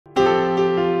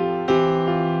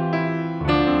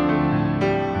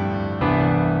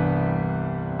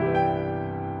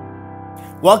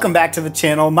Welcome back to the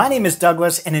channel. My name is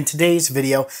Douglas, and in today's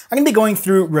video, I'm going to be going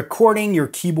through recording your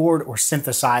keyboard or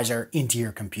synthesizer into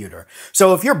your computer.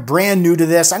 So if you're brand new to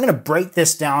this, I'm going to break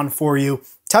this down for you,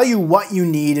 tell you what you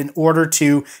need in order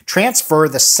to transfer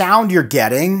the sound you're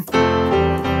getting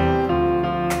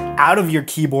out of your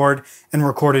keyboard and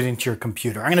record it into your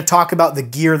computer. I'm going to talk about the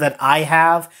gear that I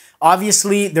have.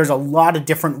 Obviously, there's a lot of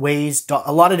different ways,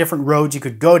 a lot of different roads you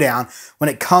could go down when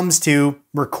it comes to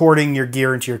recording your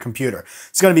gear into your computer.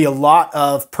 It's going to be a lot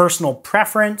of personal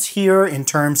preference here in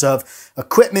terms of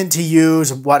equipment to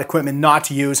use, what equipment not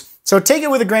to use. So take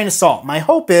it with a grain of salt. My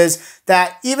hope is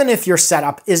that even if your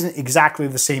setup isn't exactly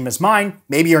the same as mine,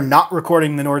 maybe you're not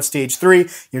recording the Nord Stage 3,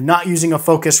 you're not using a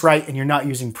Focusrite, and you're not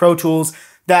using Pro Tools,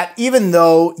 that even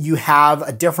though you have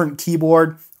a different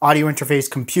keyboard, audio interface,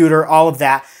 computer, all of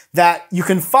that, that you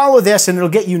can follow this and it'll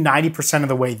get you 90% of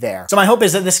the way there. So my hope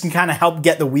is that this can kind of help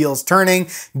get the wheels turning,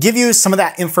 give you some of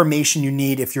that information you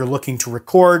need if you're looking to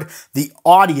record the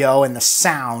audio and the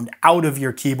sound out of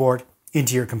your keyboard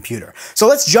into your computer. So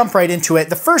let's jump right into it.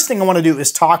 The first thing I want to do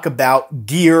is talk about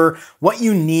gear, what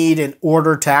you need in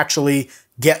order to actually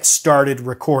get started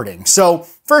recording. So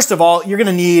first of all, you're going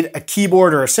to need a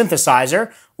keyboard or a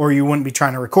synthesizer, or you wouldn't be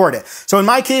trying to record it. So in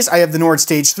my case, I have the Nord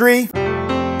Stage 3.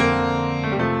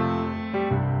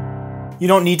 You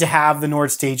don't need to have the Nord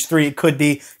Stage 3. It could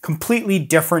be completely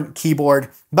different keyboard.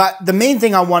 But the main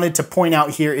thing I wanted to point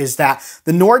out here is that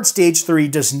the Nord Stage 3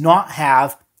 does not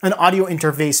have an audio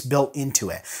interface built into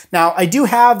it. Now, I do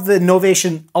have the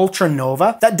Novation Ultra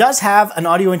Nova that does have an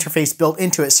audio interface built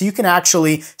into it, so you can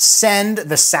actually send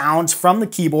the sounds from the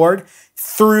keyboard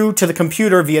through to the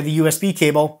computer via the USB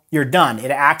cable. You're done. It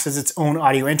acts as its own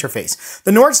audio interface.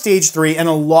 The Nord Stage 3 and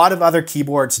a lot of other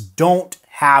keyboards don't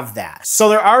have that. So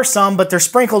there are some, but they're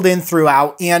sprinkled in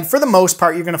throughout. And for the most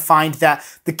part, you're going to find that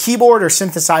the keyboard or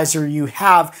synthesizer you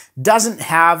have doesn't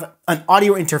have an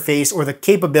audio interface or the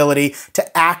capability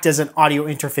to act as an audio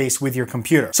interface with your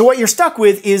computer. So what you're stuck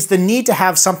with is the need to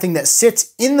have something that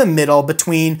sits in the middle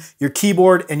between your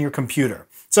keyboard and your computer.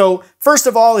 So first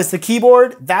of all is the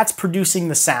keyboard, that's producing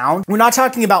the sound. We're not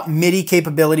talking about MIDI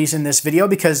capabilities in this video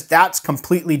because that's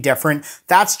completely different.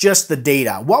 That's just the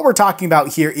data. What we're talking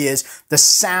about here is the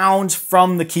sounds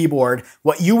from the keyboard,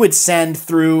 what you would send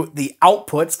through the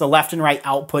outputs, the left and right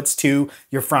outputs to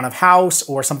your front of house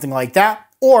or something like that,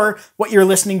 or what you're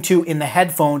listening to in the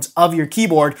headphones of your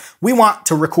keyboard. We want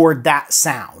to record that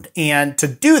sound. And to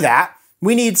do that,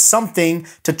 we need something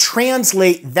to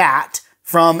translate that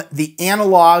from the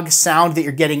analog sound that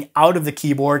you're getting out of the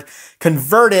keyboard,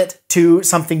 convert it to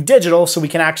something digital so we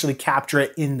can actually capture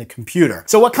it in the computer.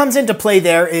 So what comes into play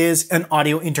there is an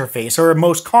audio interface, or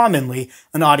most commonly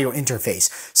an audio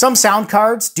interface. Some sound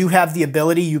cards do have the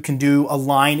ability, you can do a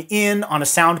line in on a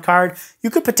sound card. You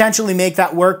could potentially make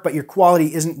that work, but your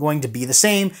quality isn't going to be the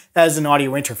same as an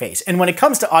audio interface. And when it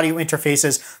comes to audio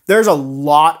interfaces, there's a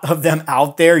lot of them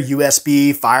out there,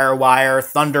 USB, Firewire,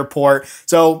 Thunderport.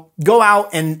 So go out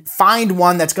and find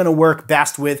one that's going to work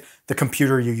best with the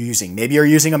computer you're using. Maybe you're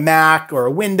using a Mac or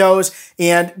a Windows,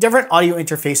 and different audio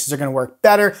interfaces are going to work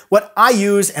better. What I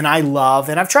use and I love,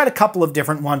 and I've tried a couple of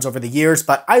different ones over the years,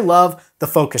 but I love the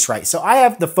Focusrite. So I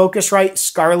have the Focusrite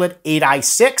Scarlett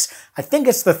 8i6. I think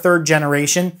it's the 3rd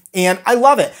generation, and I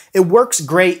love it. It works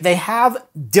great. They have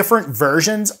different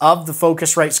versions of the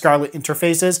Focusrite Scarlett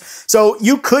interfaces. So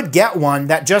you could get one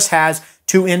that just has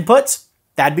 2 inputs.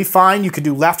 That'd be fine. You could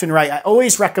do left and right. I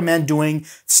always recommend doing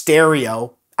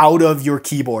stereo out of your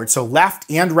keyboard. So left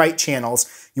and right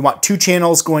channels. You want 2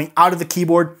 channels going out of the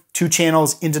keyboard, 2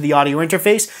 channels into the audio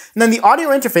interface. And then the audio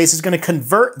interface is going to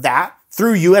convert that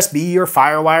through USB or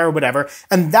Firewire or whatever.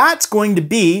 And that's going to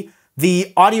be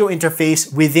the audio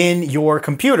interface within your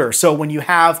computer. So when you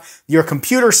have your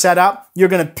computer set up, you're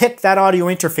going to pick that audio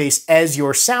interface as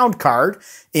your sound card,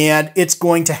 and it's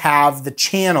going to have the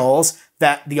channels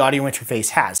that the audio interface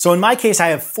has. So in my case, I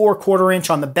have 4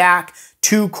 1/4" on the back,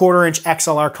 2 1/4"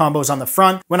 XLR combos on the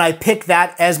front. When I pick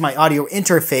that as my audio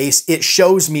interface, it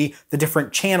shows me the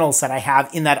different channels that I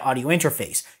have in that audio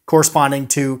interface, corresponding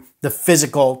to the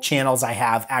physical channels I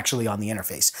have actually on the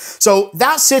interface. So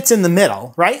that sits in the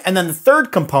middle, right? And then the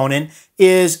third component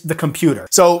is the computer.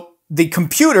 So the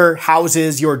computer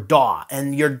houses your DAW,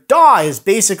 and your DAW is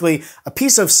basically a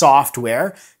piece of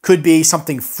software. Could be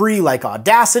something free like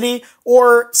Audacity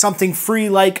or something free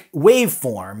like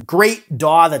Waveform. Great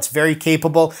DAW that's very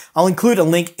capable. I'll include a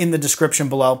link in the description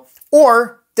below.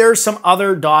 Or there's some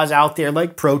other DAWs out there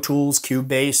like Pro Tools,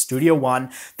 Cubase, Studio One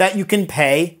that you can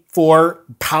pay for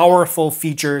powerful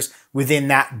features within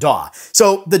that DAW.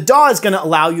 So the DAW is going to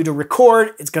allow you to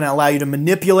record. It's going to allow you to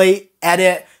manipulate,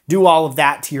 edit, do all of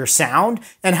that to your sound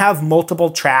and have multiple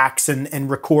tracks and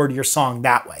record your song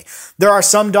that way. There are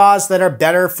some DAWs that are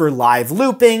better for live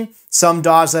looping, some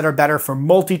DAWs that are better for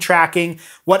multi-tracking.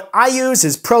 What I use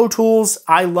is Pro Tools.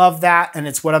 I love that, and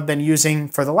it's what I've been using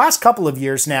for the last couple of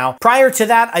years now. Prior to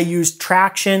that, I used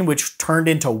Tracktion, which turned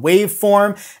into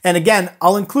Waveform. And again,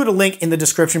 I'll include a link in the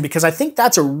description because I think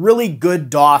that's a really good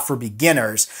DAW for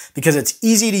beginners because it's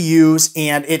easy to use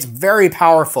and it's very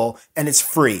powerful and it's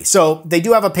free. So they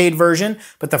do have a paid version,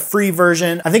 but the free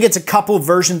version, I think it's a couple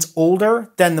versions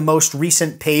older than the most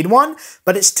recent paid one,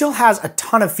 but it still has a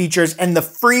ton of features, and the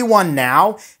free one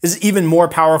now is even more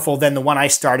powerful than the one I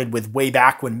started with way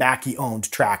back when Mackie owned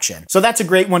Tracktion. So that's a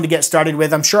great one to get started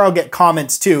with. I'm sure I'll get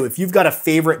comments too. If you've got a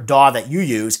favorite DAW that you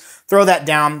use, throw that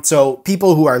down so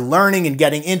people who are learning and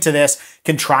getting into this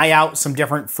can try out some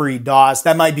different free DAWs.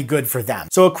 That might be good for them.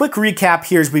 So a quick recap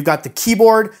here is we've got the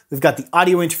keyboard, we've got the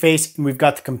audio interface, and we've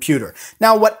got the computer.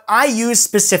 Now what I use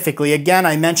specifically, again,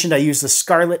 I mentioned I use the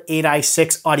Scarlett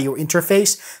 8i6 audio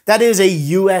interface. That is a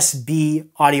USB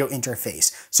audio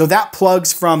interface. So that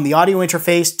plugs from the audio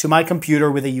interface to my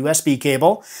computer with a USB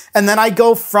cable. And then I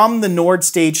go from the Nord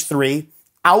Stage 3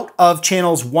 out of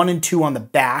channels 1 and 2 on the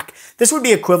back. This would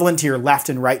be equivalent to your left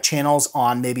and right channels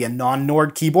on maybe a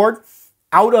non-Nord keyboard.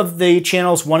 Out of the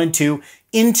channels 1 and 2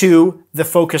 into the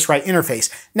Focusrite interface.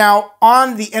 Now,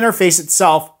 on the interface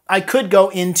itself, I could go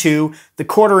into the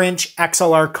 1/4-inch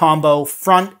XLR combo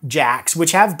front jacks,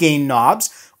 which have gain knobs,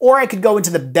 or I could go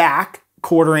into the back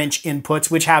 1/4-inch inputs,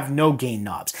 which have no gain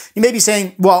knobs. You may be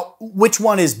saying, well, which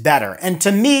one is better? And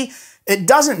to me, it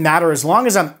doesn't matter as long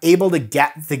as I'm able to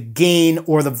get the gain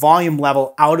or the volume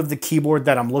level out of the keyboard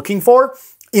that I'm looking for.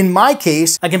 In my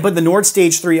case, I can put the Nord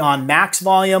Stage 3 on max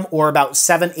volume or about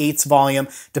 7/8 volume,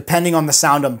 depending on the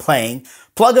sound I'm playing,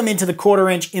 plug them into the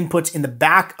 1/4-inch inputs in the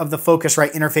back of the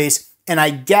Focusrite interface, and I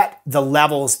get the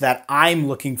levels that I'm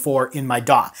looking for in my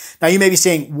DAW. Now you may be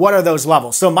saying, what are those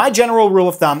levels? So my general rule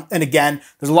of thumb, and again,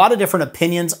 there's a lot of different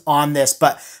opinions on this,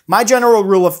 but my general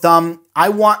rule of thumb, I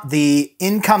want the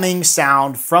incoming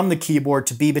sound from the keyboard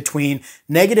to be between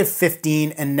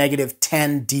 -15 and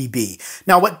 -10 dB.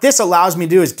 Now what this allows me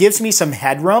to do is gives me some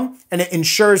headroom, and it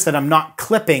ensures that I'm not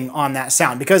clipping on that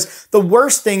sound, because the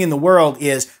worst thing in the world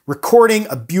is recording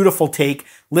a beautiful take,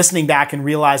 listening back and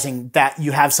realizing that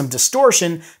you have some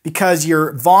distortion because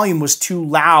your volume was too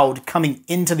loud coming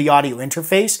into the audio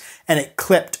interface and it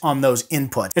clipped on those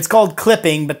inputs. It's called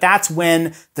clipping, but that's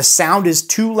when the sound is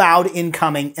too loud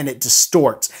incoming and it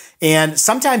distorts. And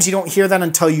sometimes you don't hear that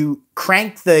until you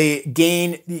crank the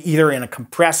gain either in a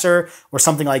compressor or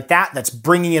something like that that's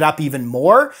bringing it up even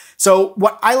more. So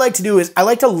what I like to do is I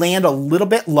like to land a little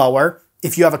bit lower.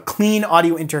 If you have a clean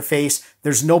audio interface,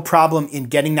 there's no problem in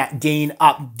getting that gain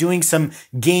up, doing some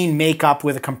gain makeup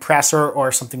with a compressor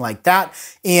or something like that,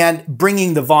 and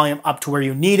bringing the volume up to where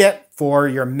you need it for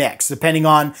your mix, depending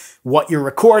on what you're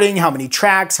recording, how many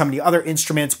tracks, how many other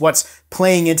instruments, what's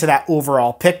playing into that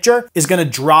overall picture is going to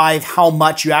drive how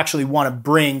much you actually want to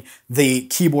bring the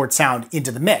keyboard sound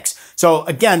into the mix. So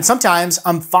again, sometimes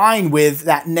I'm fine with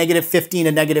that -15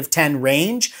 to -10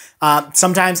 range.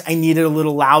 Sometimes I need it a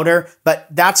little louder, but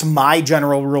that's my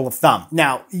general rule of thumb.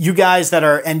 Now, you guys that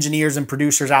are engineers and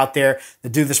producers out there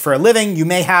that do this for a living, you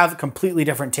may have a completely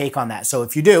different take on that. So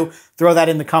if you do, throw that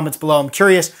in the comments below. I'm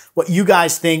curious what you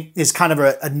guys think is kind of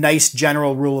a nice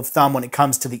general rule of thumb when it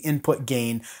comes to the input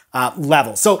gain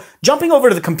level. So jumping over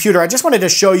to the computer, I just wanted to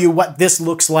show you what this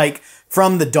looks like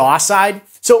from the DAW side.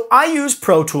 So I use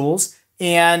Pro Tools,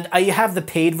 and I have the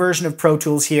paid version of Pro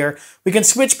Tools here. We can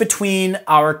switch between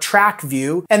our track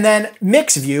view and then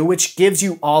mix view, which gives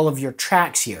you all of your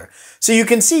tracks here. So you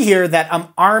can see here that I'm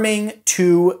arming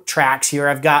 2 tracks here.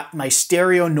 I've got my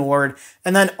stereo Nord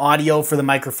and then audio for the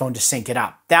microphone to sync it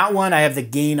up. That one, I have the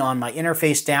gain on my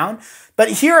interface down. But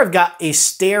here I've got a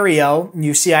stereo.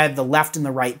 You see I have the left and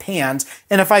the right pans.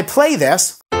 And if I play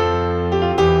this,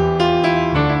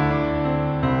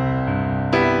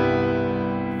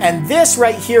 and this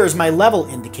right here is my level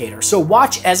indicator. So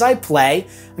watch as I play.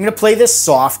 I'm gonna play this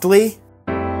softly.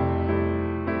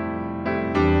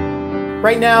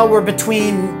 Right now we're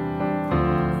between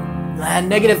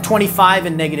 -25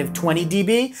 and -20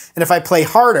 dB. And if I play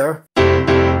harder,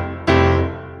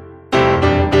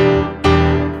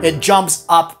 it jumps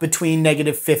up between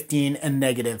 -15 and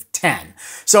 -10.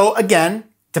 So again,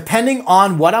 depending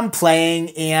on what I'm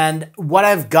playing and what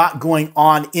I've got going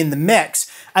on in the mix,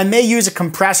 I may use a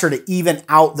compressor to even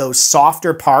out those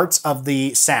softer parts of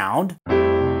the sound.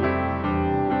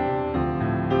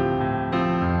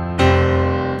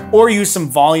 Or use some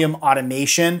volume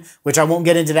automation, which I won't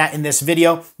get into that in this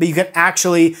video, but you can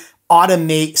actually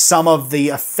automate some of the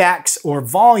effects or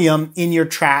volume in your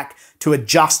track to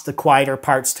adjust the quieter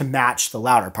parts to match the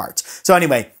louder parts. So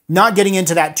anyway, not getting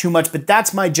into that too much, but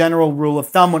that's my general rule of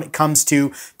thumb when it comes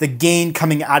to the gain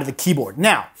coming out of the keyboard.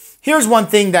 Now, here's one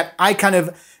thing that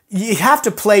you have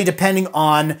to play depending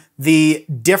on the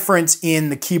difference in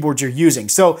the keyboard you're using.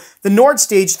 So the Nord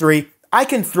Stage 3, I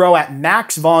can throw at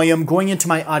max volume going into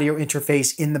my audio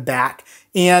interface in the back,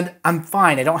 and I'm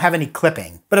fine. I don't have any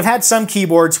clipping. But I've had some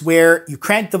keyboards where you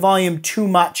crank the volume too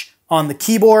much on the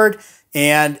keyboard,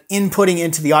 and inputting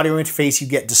into the audio interface, you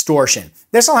get distortion.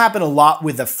 This will happen a lot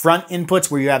with the front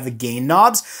inputs where you have the gain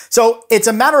knobs. So it's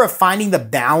a matter of finding the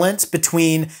balance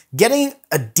between getting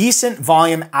a decent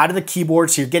volume out of the keyboard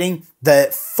so you're getting the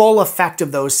full effect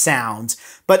of those sounds,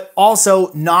 but also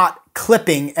not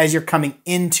clipping as you're coming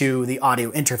into the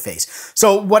audio interface.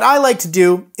 So what I like to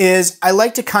do is I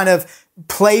like to kind of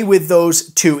play with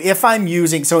those two. If I'm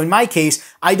using, so in my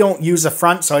case, I don't use the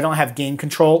front, so I don't have gain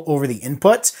control over the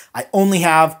inputs. I only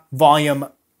have volume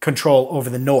control over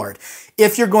the Nord.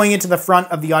 If you're going into the front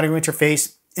of the audio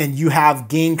interface and you have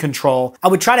gain control, I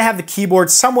would try to have the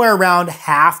keyboard somewhere around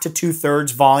 1/2 to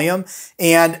 2/3 volume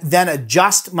and then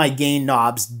adjust my gain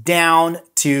knobs down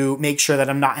to make sure that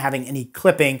I'm not having any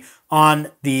clipping on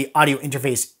the audio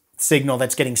interface signal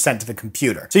that's getting sent to the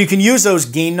computer. So you can use those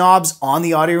gain knobs on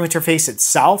the audio interface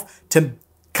itself to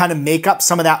kind of make up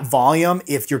some of that volume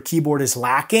if your keyboard is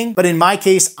lacking. But in my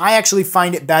case, I actually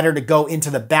find it better to go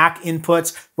into the back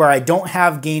inputs where I don't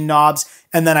have gain knobs,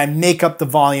 and then I make up the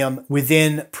volume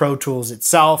within Pro Tools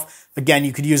itself. Again,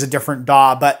 you could use a different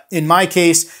DAW, but in my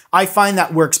case, I find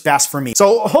that works best for me.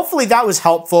 So hopefully that was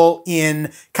helpful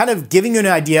in kind of giving you an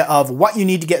idea of what you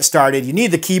need to get started. You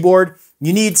need the keyboard,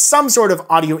 you need some sort of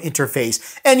audio interface.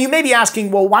 And you may be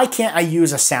asking, well, why can't I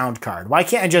use a sound card? Why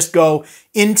can't I just go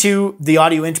into the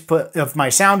audio input of my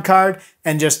sound card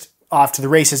and just off to the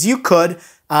races? You could,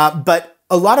 but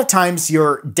a lot of times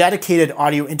your dedicated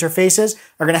audio interfaces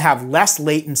are gonna have less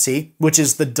latency, which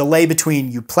is the delay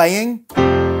between you playing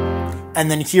and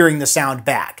then hearing the sound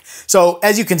back. So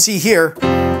as you can see here,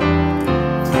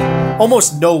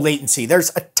 almost no latency.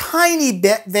 There's a tiny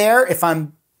bit there if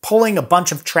I'm pulling a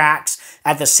bunch of tracks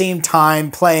at the same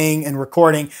time, playing and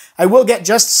recording. I will get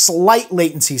just slight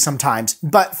latency sometimes,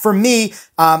 but for me,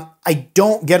 I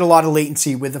don't get a lot of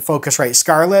latency with the Focusrite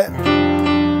Scarlett.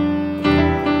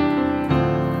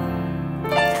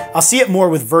 I'll see it more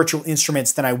with virtual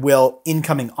instruments than I will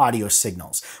incoming audio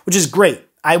signals, which is great.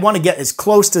 I want to get as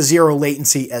close to zero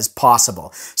latency as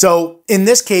possible. So in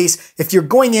this case, if you're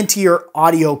going into your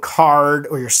audio card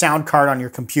or your sound card on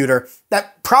your computer,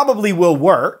 that probably will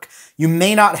work. You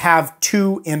may not have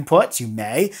two inputs, you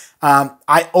may.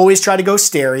 I always try to go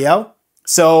stereo,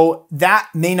 so that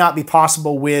may not be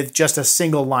possible with just a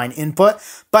single line input,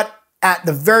 but at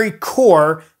the very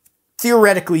core,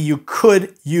 theoretically, you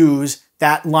could use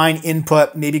that line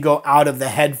input, maybe go out of the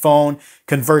headphone,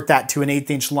 convert that to an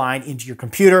 1/8" line into your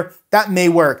computer. That may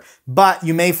work, but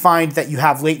you may find that you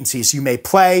have latency. So you may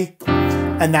play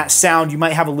and that sound, you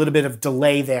might have a little bit of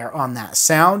delay there on that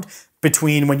sound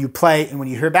between when you play and when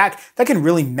you hear back. That can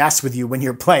really mess with you when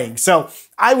you're playing. So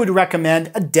I would recommend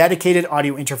a dedicated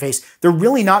audio interface. They're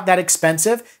really not that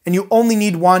expensive, and you only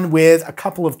need one with a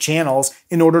couple of channels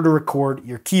in order to record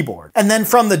your keyboard. And then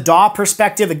from the DAW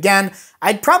perspective, again,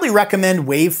 I'd probably recommend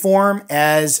Waveform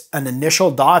as an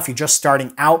initial DAW if you're just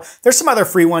starting out. There's some other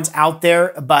free ones out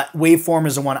there, but Waveform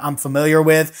is the one I'm familiar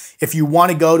with. If you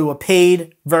want to go to a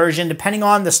paid version, depending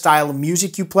on the style of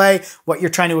music you play, what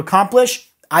you're trying to accomplish,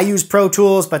 I use Pro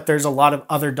Tools, but there's a lot of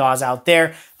other DAWs out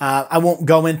there. I won't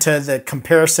go into the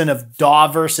comparison of DAW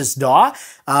versus DAW,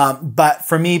 but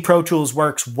for me, Pro Tools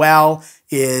works well,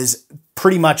 is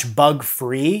pretty much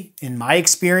bug-free in my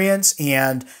experience,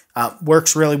 and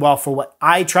works really well for what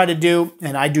I try to do,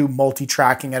 and I do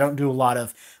multi-tracking. I don't do a lot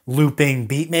of looping,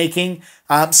 beat making.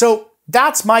 So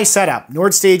that's my setup.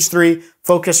 Nord Stage 3,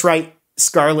 Focusrite,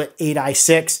 Scarlett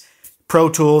 8i6, Pro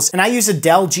Tools, and I use a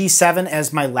Dell G7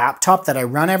 as my laptop that I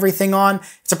run everything on.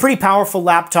 It's a pretty powerful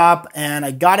laptop, and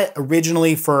I got it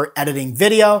originally for editing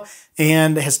video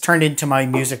and has turned into my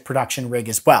music production rig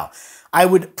as well. I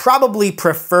would probably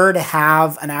prefer to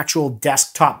have an actual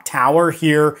desktop tower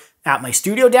here at my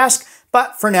studio desk,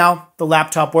 but for now, the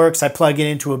laptop works. I plug it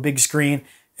into a big screen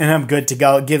and I'm good to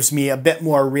go. It gives me a bit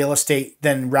more real estate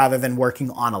rather than working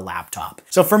on a laptop.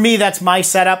 So for me, that's my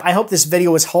setup. I hope this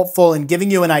video was helpful in giving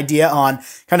you an idea on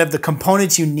kind of the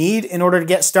components you need in order to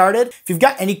get started. If you've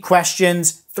got any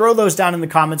questions, throw those down in the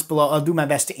comments below. I'll do my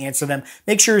best to answer them.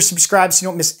 Make sure you're subscribed so you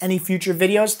don't miss any future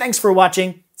videos. Thanks for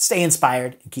watching. Stay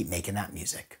inspired and keep making that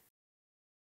music.